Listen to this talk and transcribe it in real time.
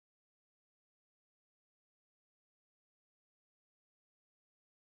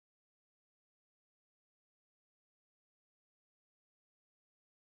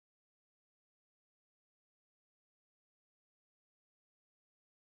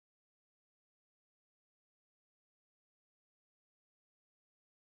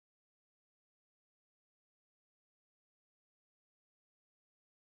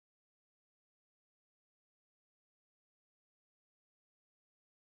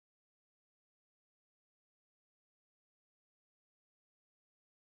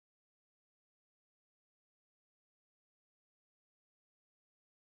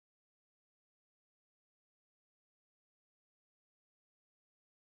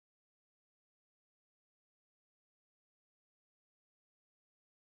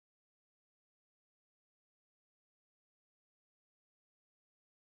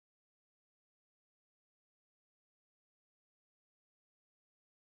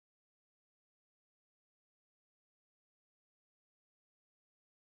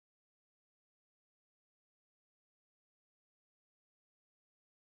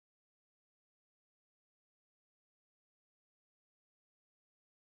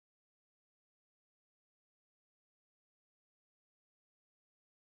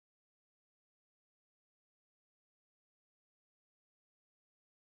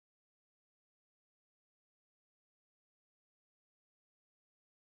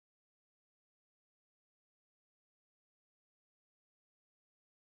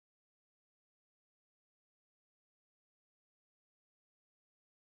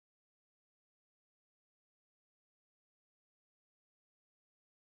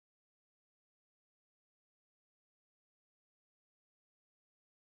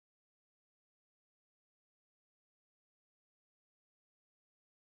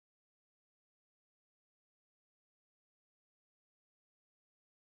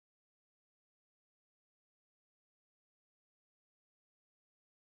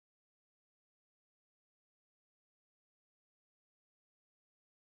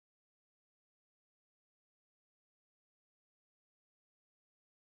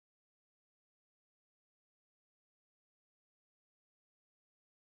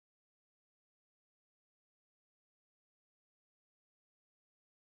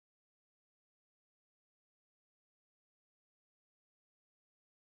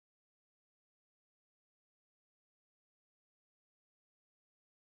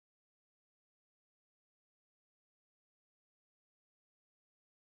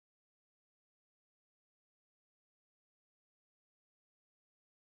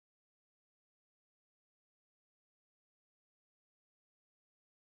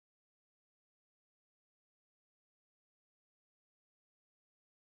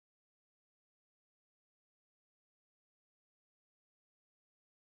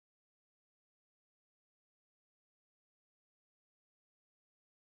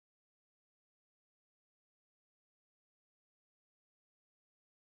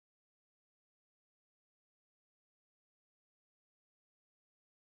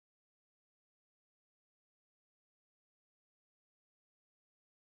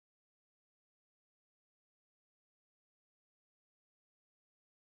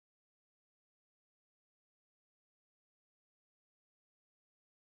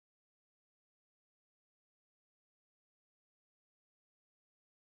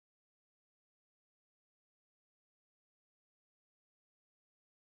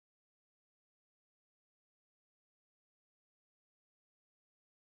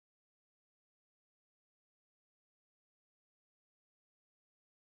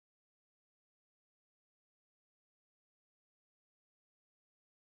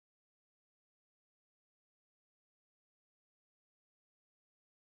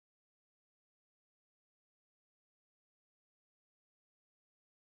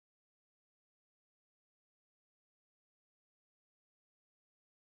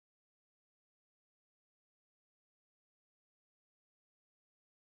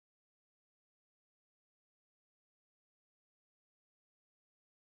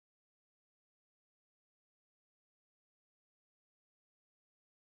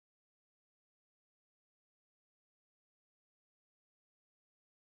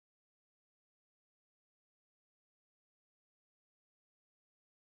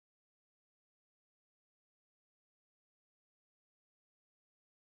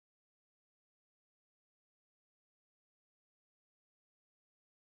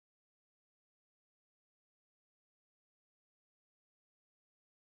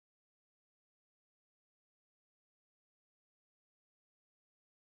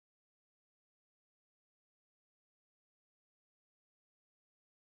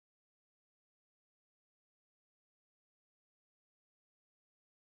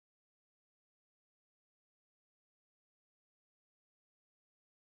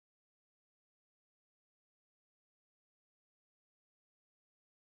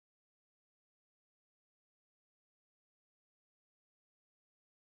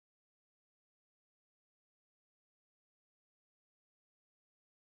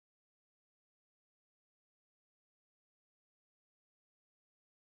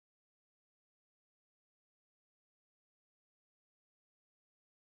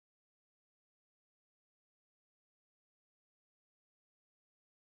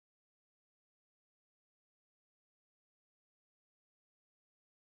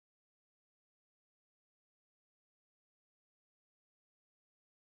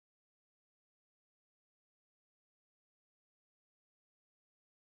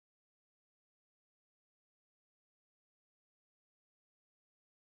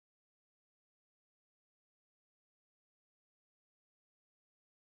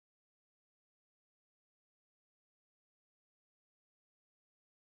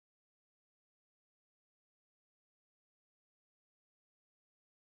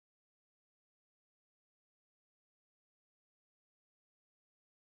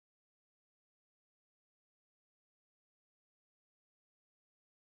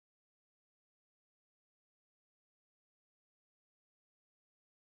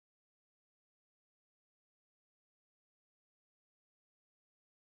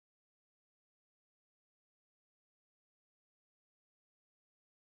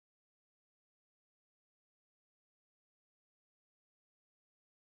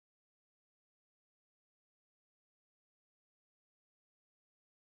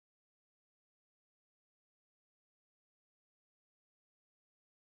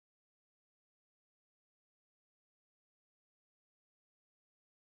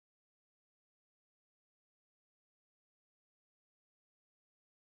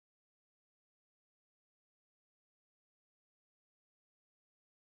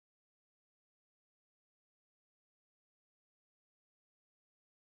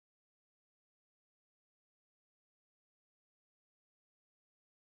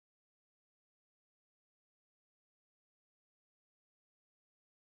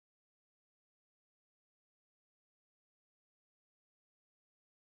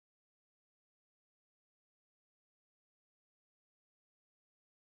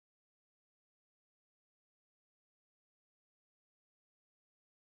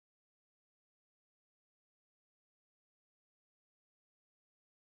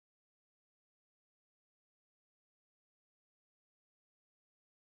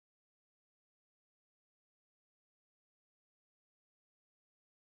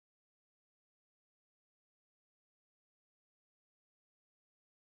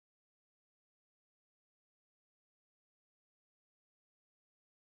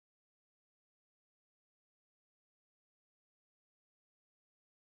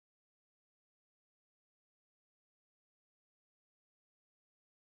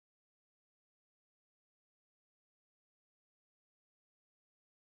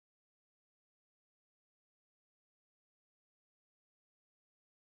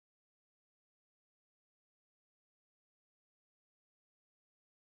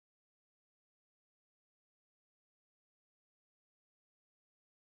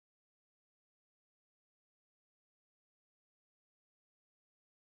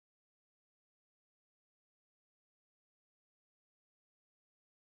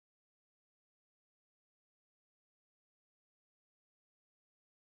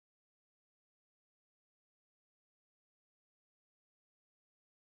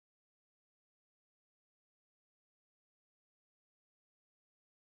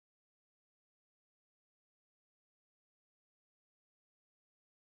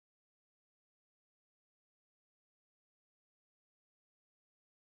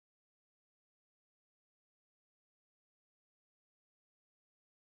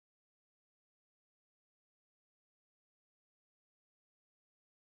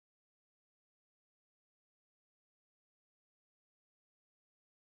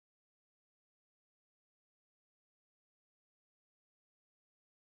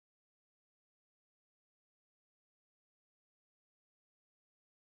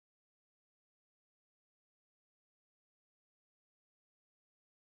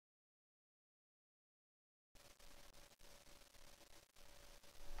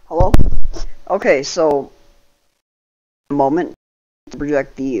Hello? Okay, so a moment to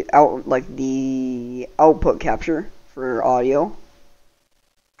project the output capture for audio.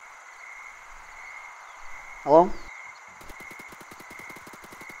 Hello?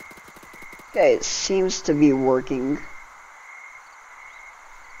 Okay, it seems to be working.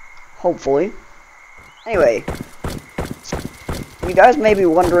 Hopefully. Anyway, you guys may be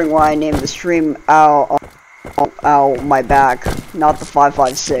wondering why I named the stream Ow My Back, not the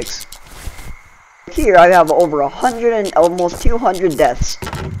 556. Here I have over 100 and almost 200 deaths.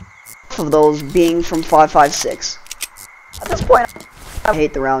 Half of those being from 556. At this point, I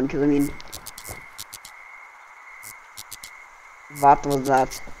hate the round, because I mean... What was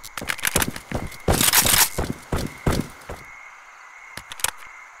that?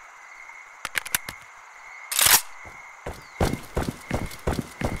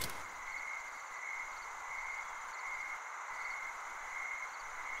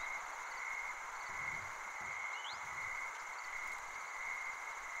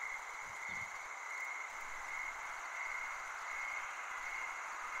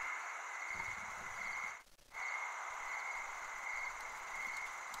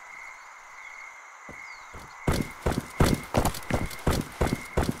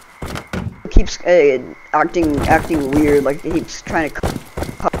 Keeps acting weird, like he keeps trying to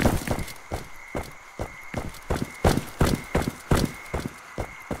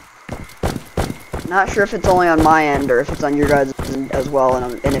not sure if it's only on my end or if it's on your guys' end as well,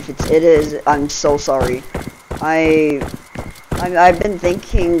 and if it is, I'm so sorry. I've been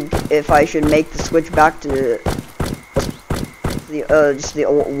thinking if I should make the switch back to the just the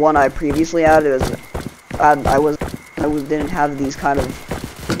one I previously had. It was I didn't have these kind of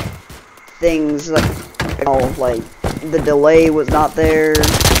things, like, you know, like the delay was not there.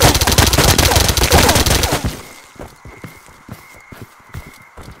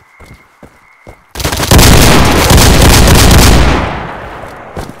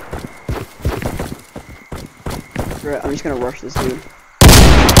 I'm just gonna rush this dude.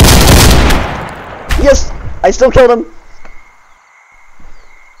 Yes! I still killed him!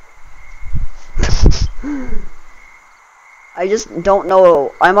 I just don't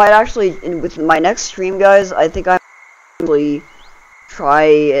know. I might actually, with my next stream, guys, I think I might actually try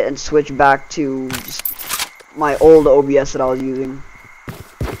and switch back to just my old OBS that I was using.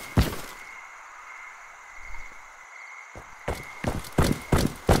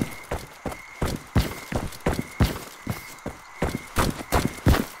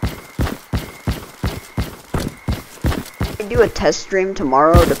 I do a test stream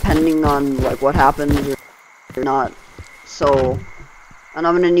tomorrow, depending on like what happens or not. So, and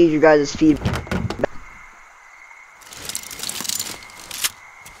I'm gonna need you guys' feedback.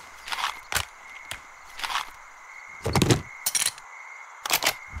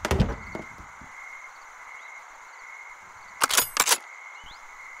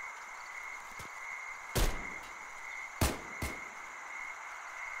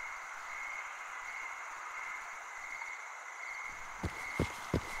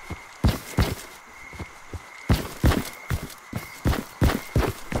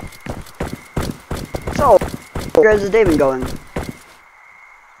 So, how has the day been going?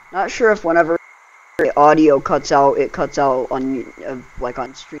 Not sure if whenever the audio cuts out, it cuts out on like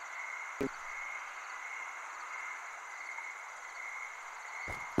on stream.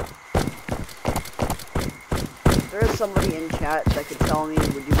 There is somebody in chat that could tell me,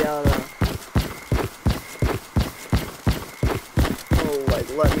 would you be able to, oh, like,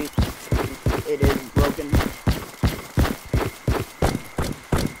 let me, it is broken.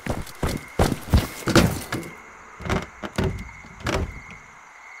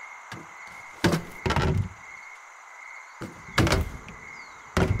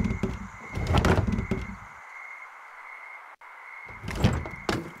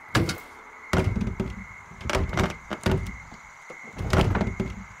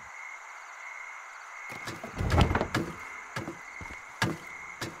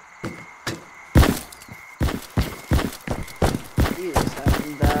 Jesus,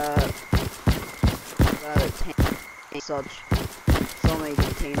 that a tank, so many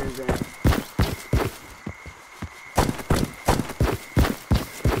containers in it.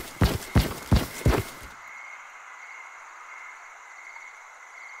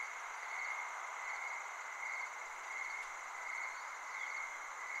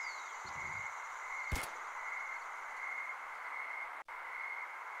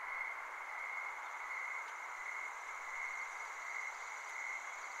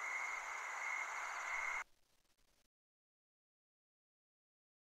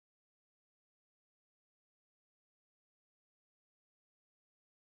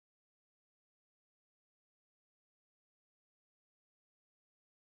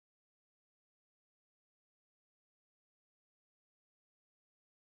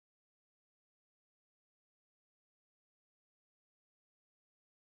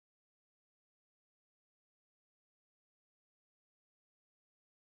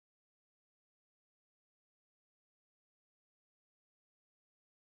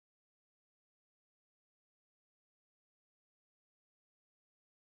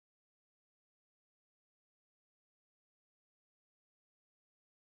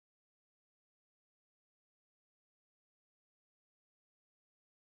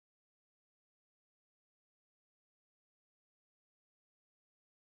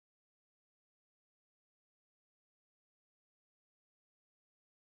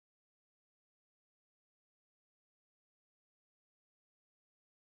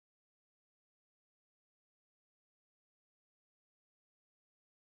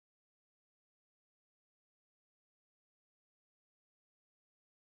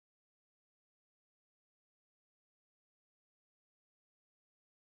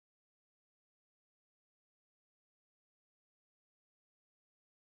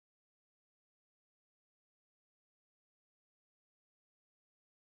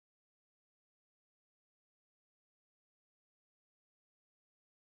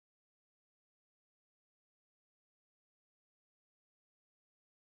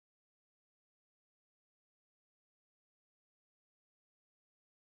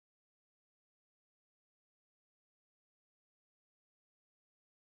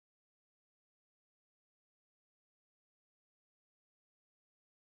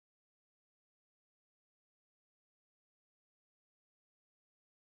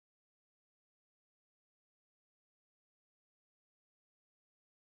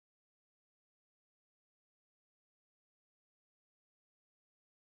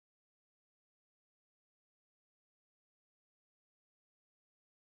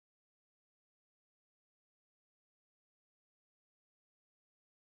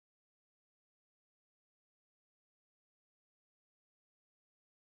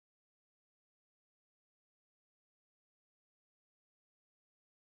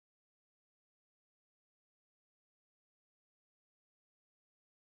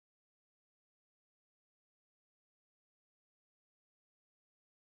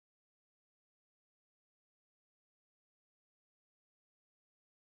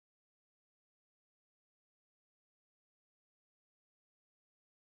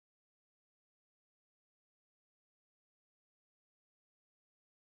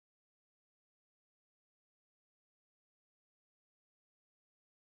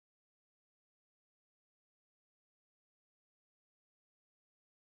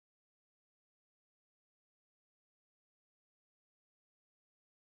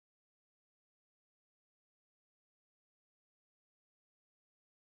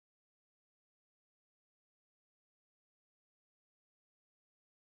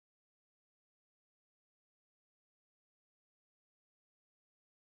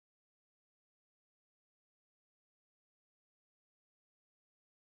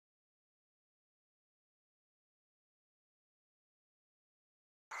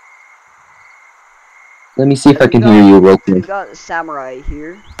 Let me see if I can got, hear you real we quick. got Samurai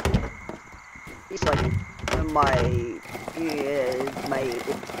here. He's like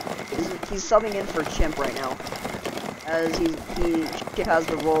he's subbing in for Chimp right now, as Chimp has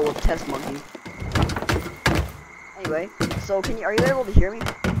the role of test monkey. Anyway, so are you able to hear me?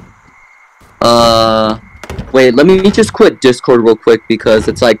 Wait, let me just quit Discord real quick because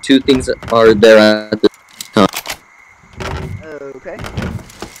it's like two things are there at the time. Okay.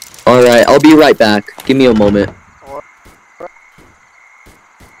 Alright, I'll be right back. Give me a moment.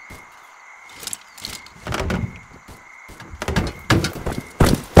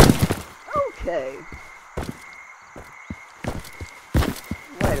 Okay.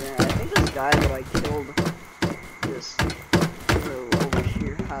 Wait a minute, I think this guy that I killed this over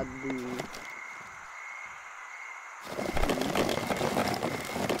here had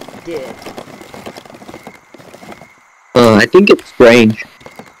did. I think it's strange.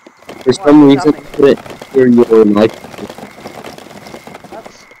 For some reason, I couldn't hear your mic.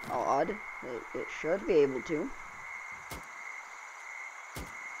 That's odd. It should be able to.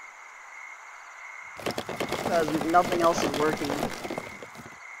 Because nothing else is working.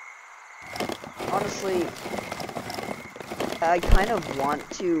 Honestly, I kind of want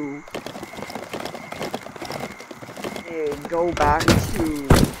to go back to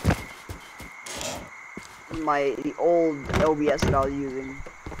the old OBS that I was using.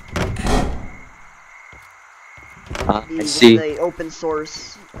 I see. The open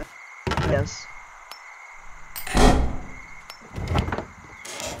source. Yes.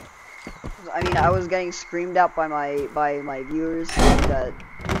 I mean, I was getting screamed at by my viewers saying that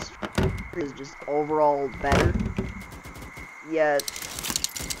this is just overall better. Yet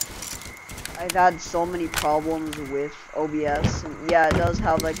I've had so many problems with OBS, and yeah, it does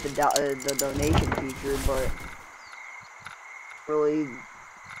have like the donation feature, but really,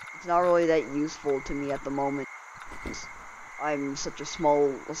 it's not really that useful to me at the moment. I'm such a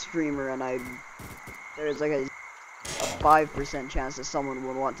small streamer, and there's like a 5% chance that someone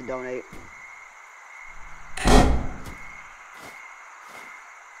would want to donate.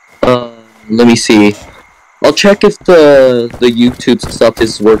 Let me see. I'll check if the YouTube stuff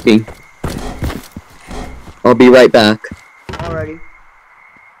is working. I'll be right back. Alrighty.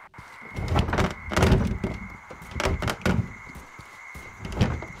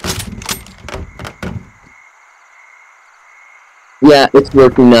 Yeah, it's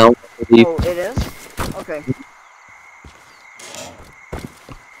working now. Oh, it is? Okay.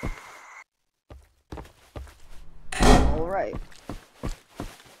 Alright.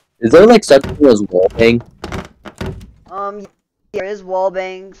 Is there like such thing as wallbang? There is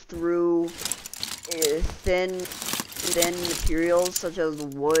wallbang through thin materials such as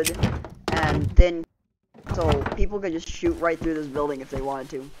wood and thin, so people could just shoot right through this building if they wanted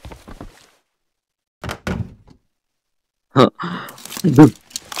to.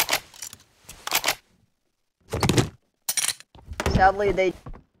 Sadly, the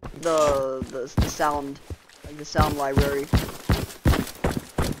sound, like the sound library.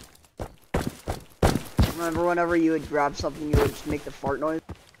 Remember whenever you would grab something, you would just make the fart noise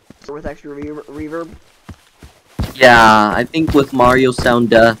with extra reverb? Yeah, I think with Mario Sound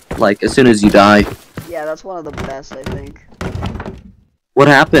Death, like as soon as you die. Yeah, that's one of the best, I think. What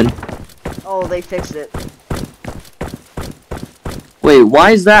happened? Oh, they fixed it. Wait, why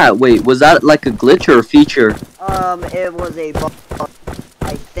is that? Wait, was that like a glitch or a feature? It was a bug,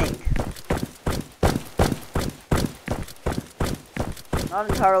 I think. Not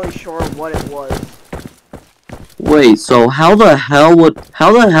entirely sure what it was. Wait, so how the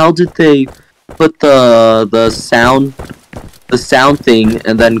hell did they put the sound thing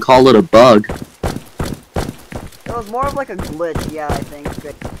and then call it a bug? It was more of like a glitch, yeah, I think.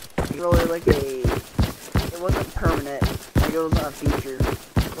 It really like it wasn't permanent. Like it wasn't a feature.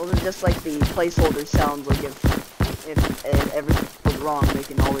 It wasn't just like the placeholder sounds. Like if everything was wrong, they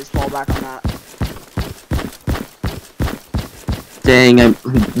can always fall back on that. Dang,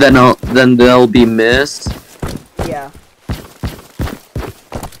 then they'll be missed. Yeah.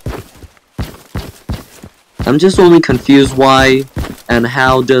 I'm just only confused why and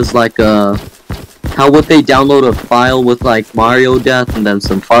how does like how would they download a file with like Mario Death and then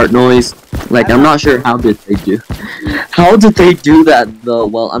some fart noise? Like I'm not sure how did they do that though?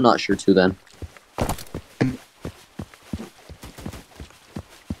 Well, I'm not sure too then.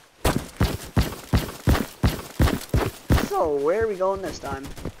 So where are we going this time?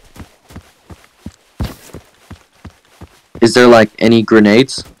 Is there like any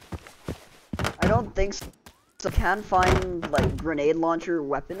grenades? I don't think so. So can find like grenade launcher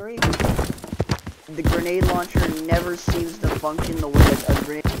weaponry. The grenade launcher never seems to function the way a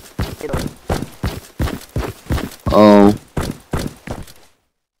grenade does. Oh.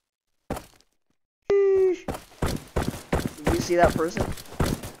 Did you see that person?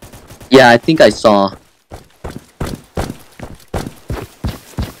 Yeah, I think I saw.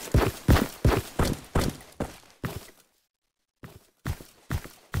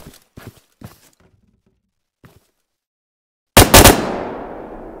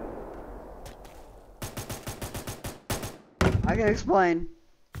 I can explain.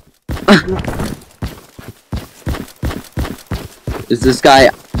 Is this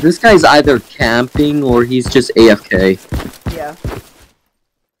guy's either camping or he's just AFK. Yeah.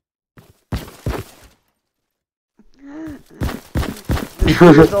 This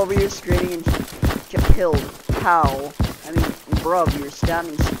dude's over here screaming and get killed. How? I mean, bruv, you're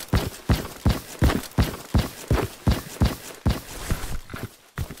standing.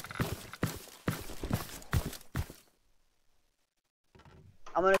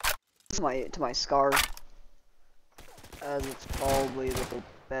 I'm gonna to my scar, as it's probably the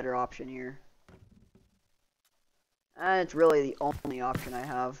better option here. And it's really the only option I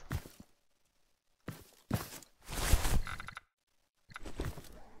have.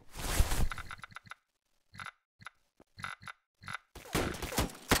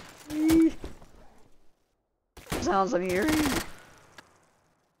 Sounds I'm hearing.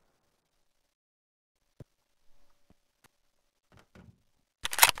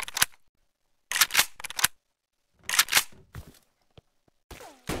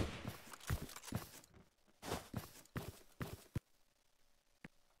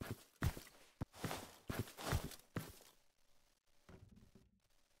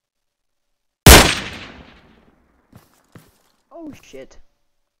 Oh shit.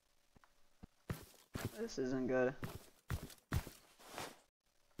 This isn't good.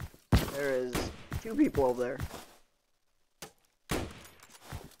 There is 2 people over there.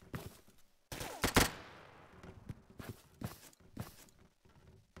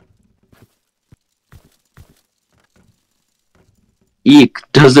 Eek,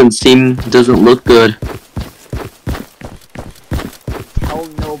 doesn't look good. Tell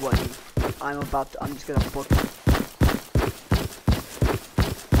nobody. I'm just gonna book.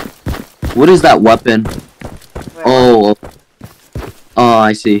 What is that weapon? Wait, Oh,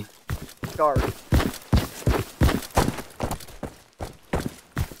 I see. Scar.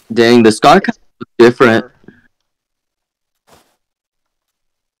 Dang, the scar kind of looks different. Scar.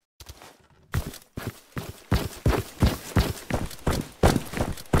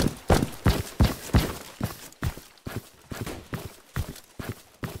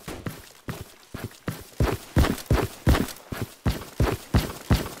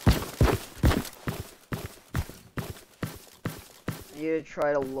 I need to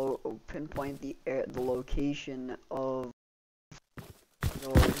try to pinpoint the location of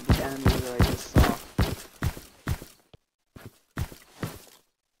the enemy that I just saw.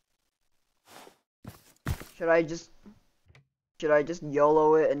 Should I just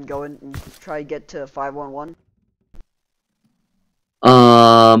YOLO it and go in and try to get to 511?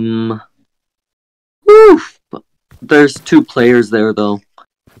 Oof. There's 2 players there though.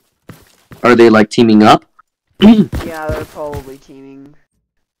 Are they like teaming up? Yeah, they're probably teaming.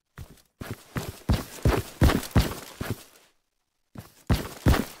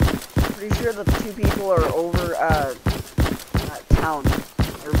 Pretty sure the 2 people are over at town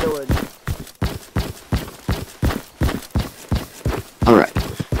or village. Alright.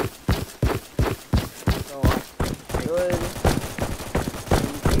 So should,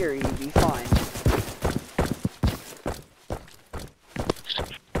 in theory, be fine.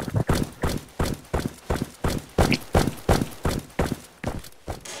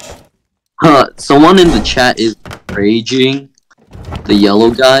 Someone in the chat is raging. The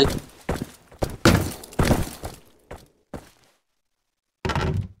yellow guy.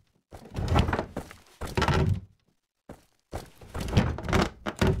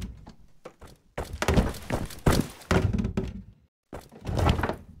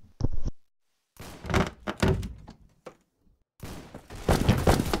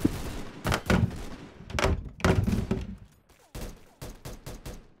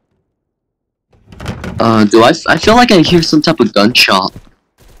 I feel like I hear some type of gunshot.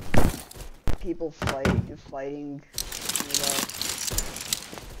 People fighting.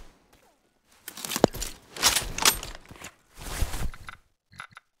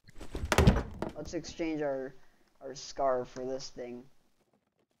 Let's exchange our scar for this thing.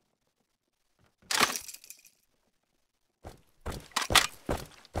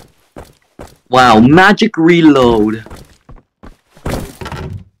 Wow, magic reload.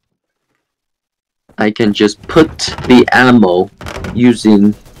 I can just put the ammo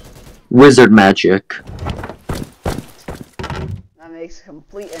using wizard magic. makes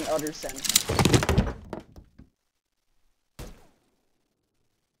complete and utter sense.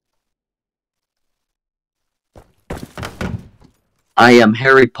 I am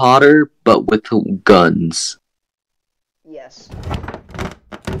Harry Potter, but with guns. Yes.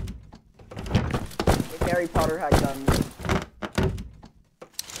 If Harry Potter had guns.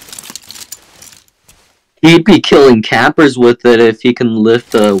 He'd be killing campers with it if he can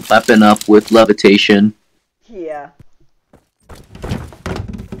lift a weapon up with levitation. Yeah.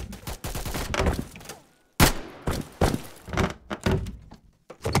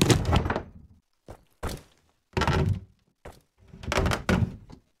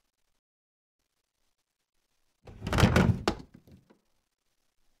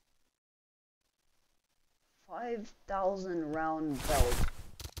 $5,000 belt.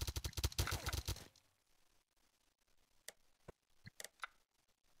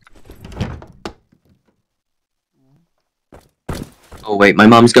 Oh wait, my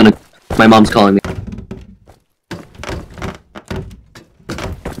mom's calling me.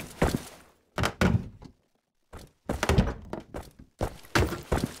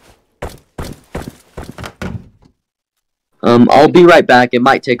 I'll be right back. It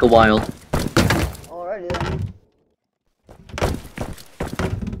might take a while. Alrighty then.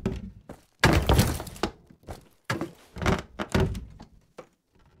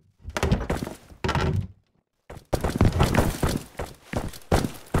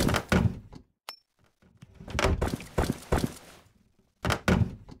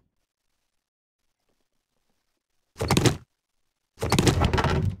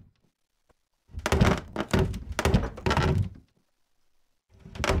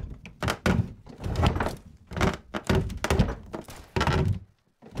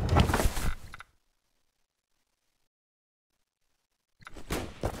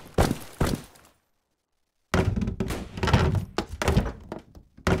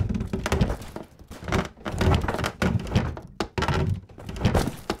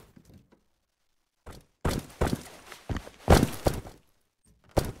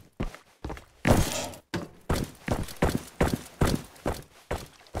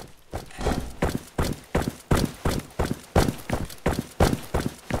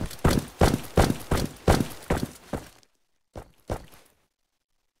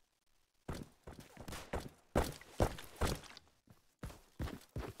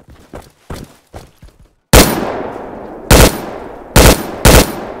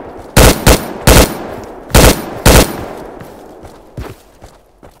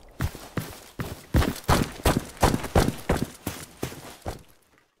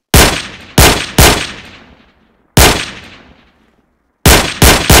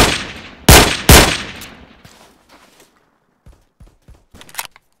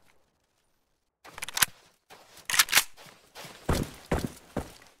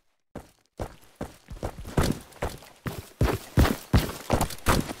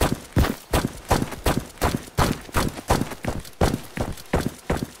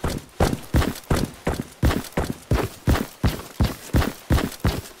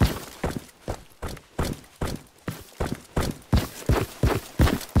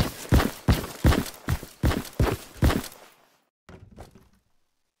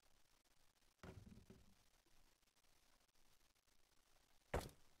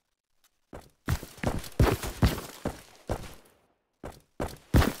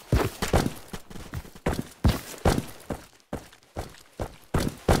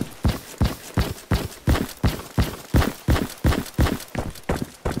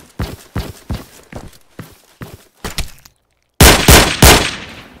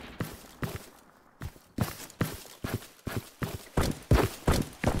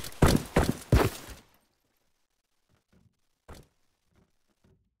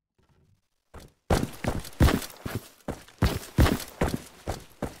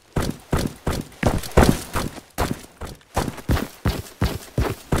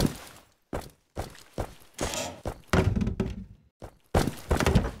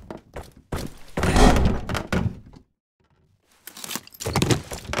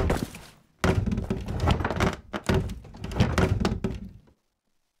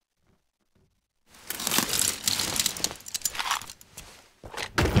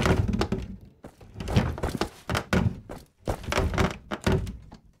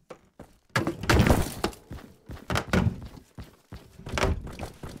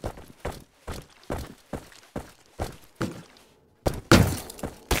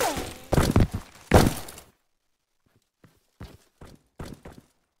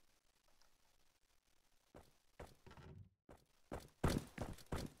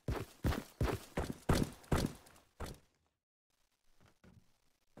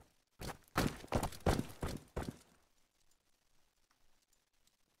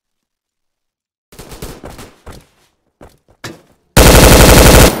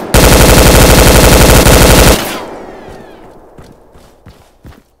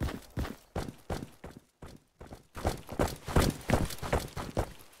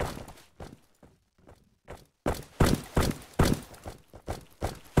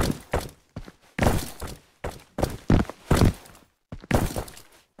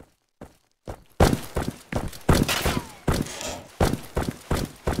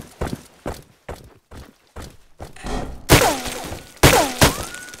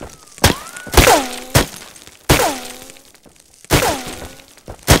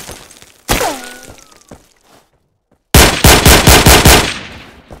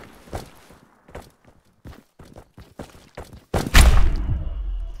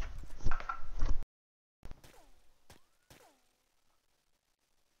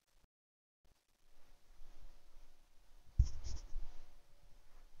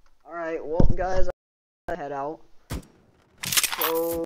 Alright, well, guys, I gotta head out. So...